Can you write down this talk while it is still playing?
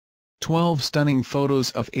12 stunning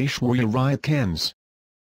photos of Aishwarya Rai at Cannes.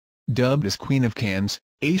 Dubbed as Queen of Cannes,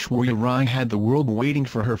 Aishwarya Rai had the world waiting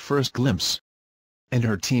for her first glimpse. And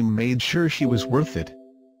her team made sure she was worth it.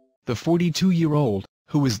 The 42-year-old,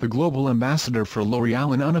 who is the global ambassador for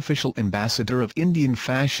L'Oréal and unofficial ambassador of Indian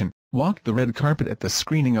fashion, walked the red carpet at the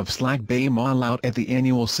screening of Slack Bay Ma Loute at the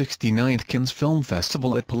annual 69th Cannes Film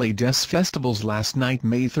Festival at Palais des Festivals last night,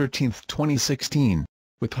 May 13, 2016.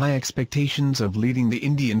 With high expectations of leading the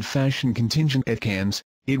Indian fashion contingent at Cannes,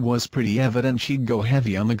 it was pretty evident she'd go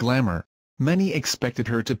heavy on the glamour. Many expected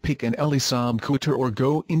her to pick an Elisab couture or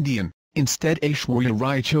go Indian. Instead, Aishwarya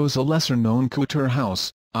Rai chose a lesser-known couture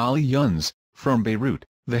house, Ali Yuns, from Beirut.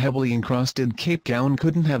 The heavily encrusted cape gown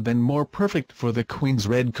couldn't have been more perfect for the Queen's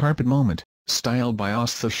red carpet moment. Styled by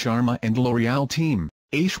Astha Sharma and L'Oréal team,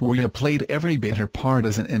 Aishwarya played every bit her part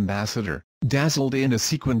as an ambassador, dazzled in a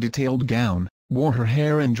sequin-detailed gown, wore her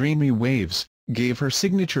hair in dreamy waves, gave her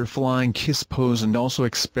signature flying kiss pose and also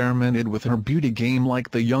experimented with her beauty game like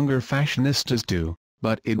the younger fashionistas do,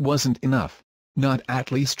 but it wasn't enough. Not at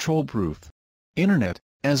least troll-proof. Internet,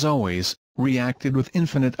 as always, reacted with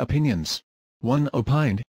infinite opinions. One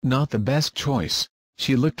opined, not the best choice,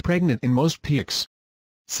 she looked pregnant in most pics.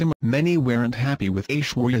 Many weren't happy with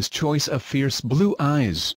Aishwarya's choice of fierce blue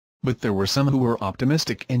eyes, but there were some who were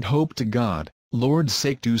optimistic and hoped to God, Lord's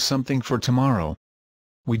sake, do something for tomorrow.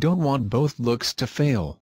 We don't want both looks to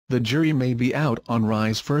fail. The jury may be out on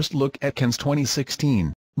Rai's first look at Cannes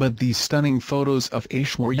 2016. But these stunning photos of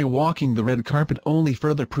Aishwarya walking the red carpet only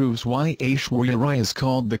further proves why Aishwarya Rai is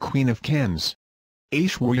called the Queen of Cannes.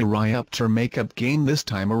 Aishwarya Rai upped her makeup game this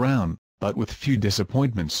time around, but with few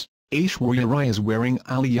disappointments. Aishwarya Rai is wearing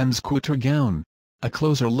Ali Yuns' couture gown. A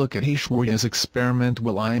closer look at Aishwarya's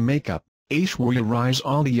experimental eye makeup. Aishwarya Rai's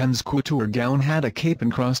Ali Yuns' couture gown had a cape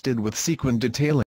encrusted with sequin detailing.